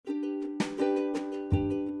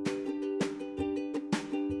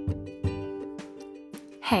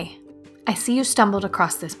Hey, I see you stumbled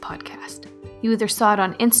across this podcast. You either saw it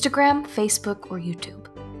on Instagram, Facebook, or YouTube,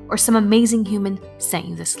 or some amazing human sent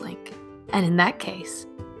you this link. And in that case,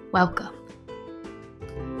 welcome.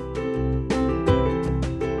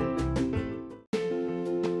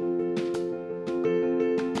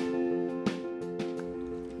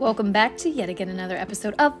 Welcome back to yet again another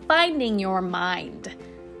episode of Finding Your Mind.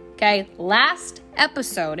 Okay, last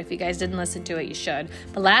episode, if you guys didn't listen to it, you should.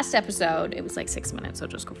 But last episode, it was like 6 minutes, so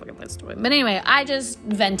just go fucking listen to it. But anyway, I just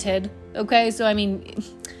vented, okay? So, I mean,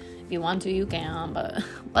 if you want to, you can, but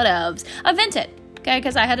whatevs. I vented, okay?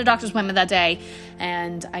 Because I had a doctor's appointment that day,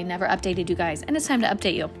 and I never updated you guys, and it's time to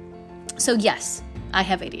update you. So, yes, I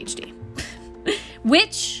have ADHD.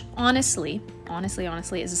 Which, honestly,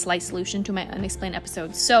 is a slight solution to my unexplained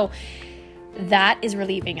episodes. So, that is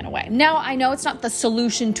relieving in a way. Now, I know it's not the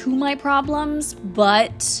solution to my problems,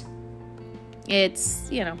 but it's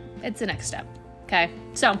the next step. Okay.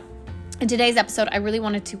 So in today's episode, I really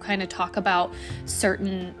wanted to kind of talk about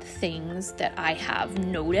certain things that I have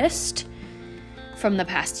noticed from the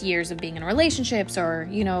past years of being in relationships or,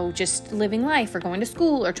 just living life or going to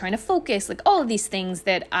school or trying to focus, like all of these things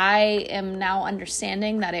that I am now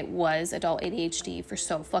understanding that it was adult ADHD for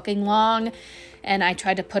so fucking long. And I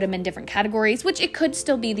tried to put them in different categories, which it could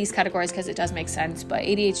still be these categories because it does make sense. But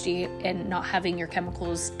ADHD and not having your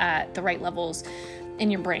chemicals at the right levels in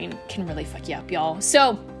your brain can really fuck you up, y'all.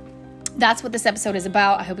 So that's what this episode is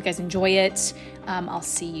about. I hope you guys enjoy it. I'll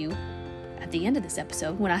see you at the end of this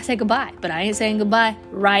episode when I say goodbye. But I ain't saying goodbye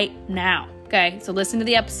right now. Okay, so listen to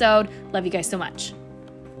the episode. Love you guys so much.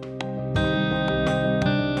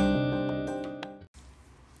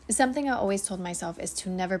 Something I always told myself is to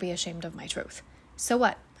never be ashamed of my truth. So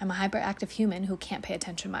what? I'm a hyperactive human who can't pay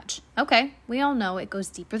attention much. Okay, we all know it goes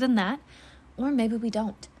deeper than that. Or maybe we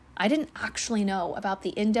don't. I didn't actually know about the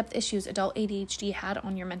in-depth issues adult ADHD had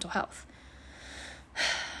on your mental health.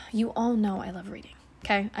 You all know I love reading.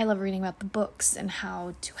 Okay, I love reading about the books and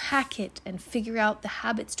how to hack it and figure out the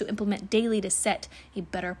habits to implement daily to set a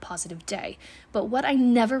better positive day. But what I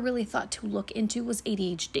never really thought to look into was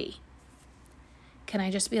ADHD. Can I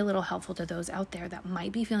just be a little helpful to those out there that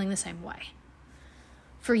might be feeling the same way?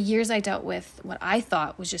 For years, I dealt with what I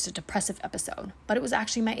thought was just a depressive episode, but it was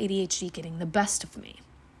actually my ADHD getting the best of me.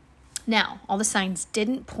 Now, all the signs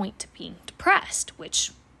didn't point to being depressed,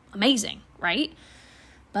 which, amazing, right?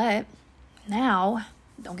 But now,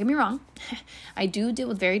 don't get me wrong, I do deal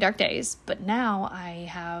with very dark days, but now I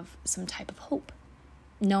have some type of hope,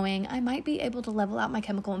 knowing I might be able to level out my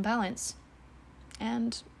chemical imbalance,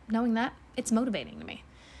 and knowing that it's motivating to me.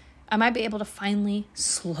 I might be able to finally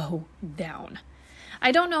slow down.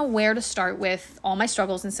 I don't know where to start with all my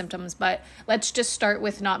struggles and symptoms, but let's just start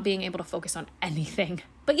with not being able to focus on anything,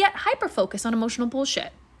 but yet hyper-focus on emotional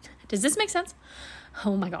bullshit. Does this make sense?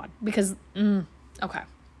 Oh my God, because, okay.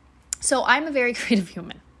 So I'm a very creative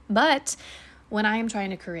human, but when I am trying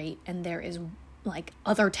to create and there is like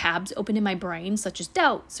other tabs open in my brain, such as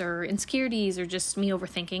doubts or insecurities or just me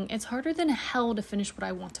overthinking, it's harder than hell to finish what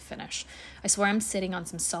I want to finish. I swear I'm sitting on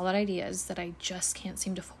some solid ideas that I just can't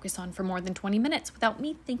seem to focus on for more than 20 minutes without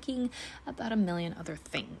me thinking about a million other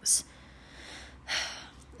things.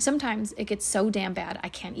 Sometimes it gets so damn bad I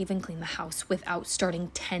can't even clean the house without starting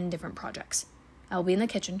 10 different projects. I'll be in the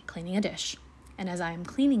kitchen cleaning a dish, and as I am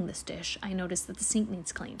cleaning this dish, I notice that the sink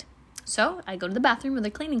needs cleaned. So I go to the bathroom where the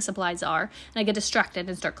cleaning supplies are, and I get distracted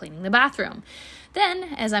and start cleaning the bathroom.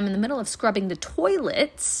 Then, as I'm in the middle of scrubbing the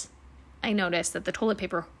toilets, I notice that the toilet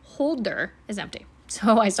paper holder is empty.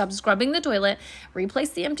 So I stop scrubbing the toilet, replace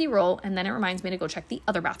the empty roll, and then it reminds me to go check the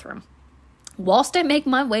other bathroom. Whilst I make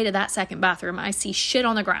my way to that second bathroom, I see shit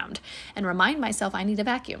on the ground and remind myself I need a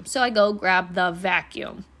vacuum. So I go grab the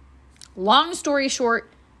vacuum. Long story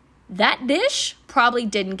short, that dish probably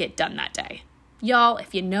didn't get done that day. Y'all,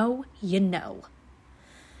 if you know, you know.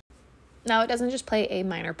 Now, it doesn't just play a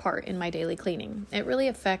minor part in my daily cleaning. It really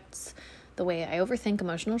affects the way I overthink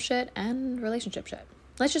emotional shit and relationship shit.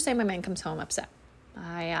 Let's just say my man comes home upset.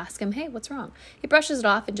 I ask him, hey, what's wrong? He brushes it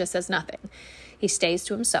off and just says nothing. He stays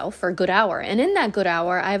to himself for a good hour. And in that good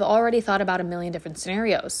hour, I've already thought about a million different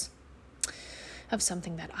scenarios of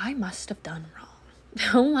something that I must have done wrong.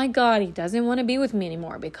 Oh my God, he doesn't want to be with me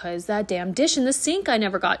anymore because that damn dish in the sink I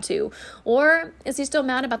never got to. Or is he still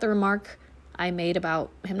mad about the remark I made about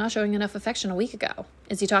him not showing enough affection a week ago?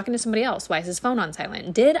 Is he talking to somebody else? Why is his phone on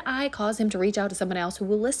silent? Did I cause him to reach out to someone else who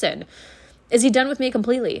will listen? Is he done with me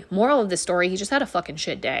completely? Moral of this story, he just had a fucking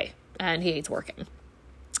shit day and he hates working.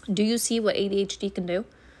 Do you see what ADHD can do?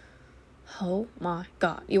 Oh my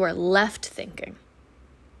God, you are left thinking.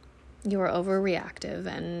 You are overreactive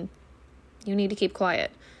and you need to keep quiet.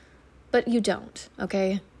 But you don't,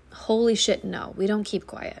 okay? Holy shit, no. We don't keep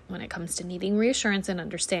quiet when it comes to needing reassurance and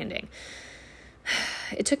understanding.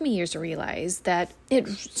 It took me years to realize that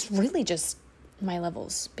it's really just my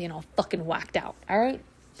levels being all fucking whacked out, all right?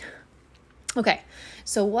 Okay,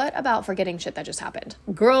 so what about forgetting shit that just happened?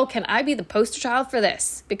 Girl, can I be the poster child for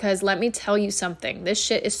this? Because let me tell you something. This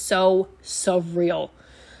shit is so real.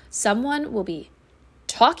 Someone will be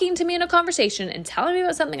talking to me in a conversation and telling me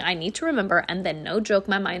about something I need to remember, and then no joke,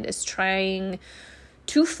 my mind is trying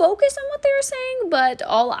to focus on what they're saying, but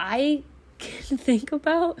all I can think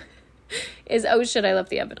about is, oh shit, I left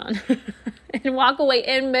the oven on. And walk away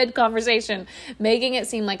in mid-conversation, making it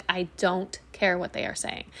seem like I don't care what they are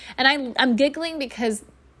saying. And I'm giggling because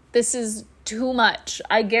this is too much.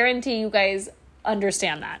 I guarantee you guys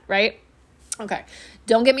understand that, right? Okay.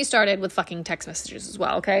 Don't get me started with fucking text messages as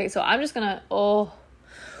well, okay? So I'm just gonna,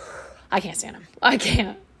 I can't stand them. I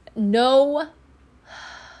can't. No,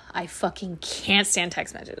 I fucking can't stand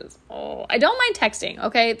text messages. I don't mind texting,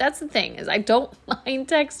 okay? That's the thing, is I don't mind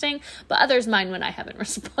texting, but others mind when I haven't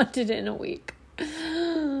responded in a week.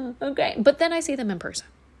 Okay, but then I see them in person.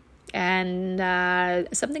 And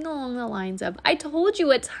something along the lines of, I told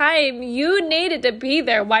you a time you needed to be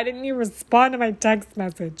there. Why didn't you respond to my text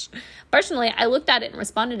message? Personally, I looked at it and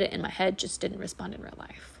responded it in my head, just didn't respond in real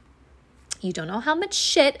life. You don't know how much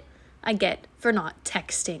shit I get for not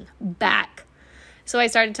texting back. So I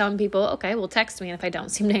started telling people, okay, well, text me. And if I don't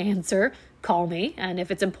seem to answer, call me. And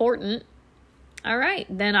if it's important, all right,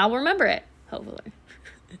 then I'll remember it, hopefully.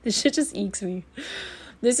 This shit just eeks me.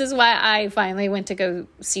 This is why I finally went to go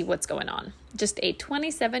see what's going on. Just a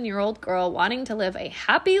 27-year-old girl wanting to live a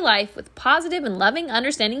happy life with positive and loving,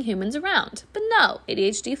 understanding humans around. But no,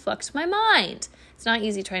 ADHD fucks my mind. It's not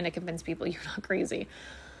easy trying to convince people you're not crazy.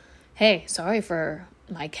 Hey, sorry for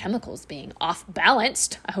my chemicals being off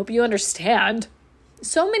balanced. I hope you understand.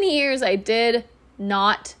 So many years I did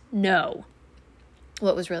not know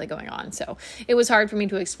what was really going on. So it was hard for me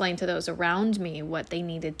to explain to those around me what they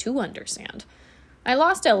needed to understand. I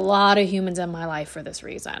lost a lot of humans in my life for this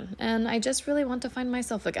reason, and I just really want to find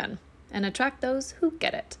myself again and attract those who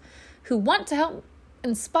get it, who want to help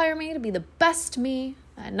inspire me to be the best me,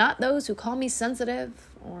 and not those who call me sensitive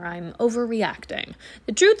or I'm overreacting.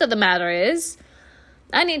 The truth of the matter is,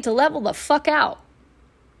 I need to level the fuck out.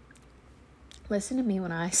 Listen to me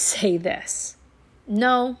when I say this.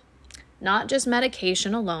 No, not just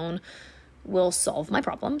medication alone will solve my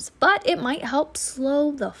problems, but it might help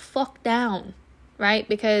slow the fuck down, right?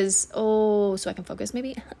 Because, so I can focus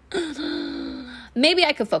maybe? Maybe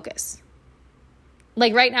I could focus.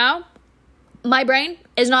 Like right now, my brain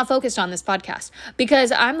is not focused on this podcast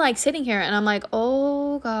because I'm like sitting here and I'm like,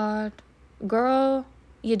 oh God, girl,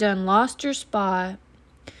 you done lost your spot.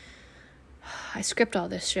 I script all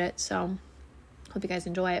this shit, so hope you guys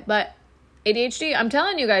enjoy it. But ADHD, I'm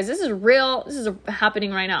telling you guys, this is real. This is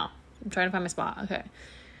happening right now. I'm trying to find my spot. Okay.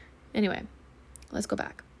 Anyway, let's go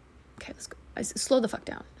back. Okay, let's go. Slow the fuck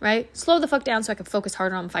down, right? Slow the fuck down so I can focus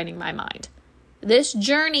harder on finding my mind. This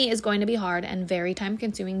journey is going to be hard and very time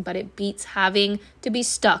consuming, but it beats having to be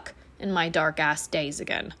stuck in my dark ass days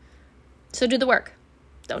again. So do the work.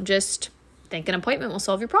 Don't just think an appointment will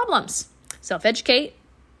solve your problems. Self-educate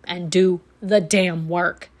and do the damn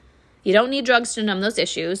work. You don't need drugs to numb those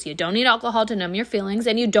issues. You don't need alcohol to numb your feelings.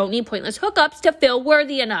 And you don't need pointless hookups to feel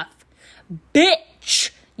worthy enough. Bitch,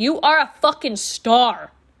 you are a fucking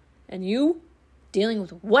star. And you dealing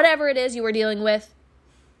with whatever it is you are dealing with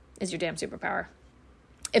is your damn superpower.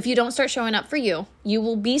 If you don't start showing up for you, you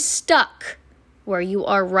will be stuck where you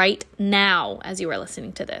are right now as you are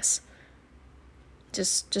listening to this.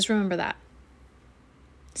 Just remember that.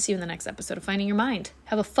 See you in the next episode of Finding Your Mind.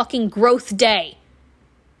 Have a fucking growth day.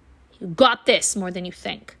 You got this more than you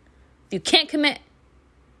think. If you can't commit,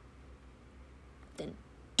 then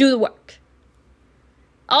do the work.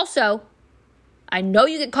 Also, I know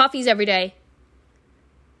you get coffees every day.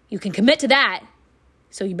 You can commit to that.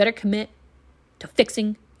 So you better commit to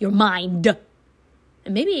fixing your mind.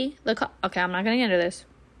 And maybe okay, I'm not going to get into this.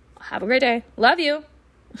 Have a great day. Love you.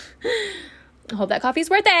 I hope that coffee's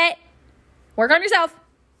worth it. Work on yourself.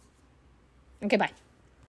 Okay, bye.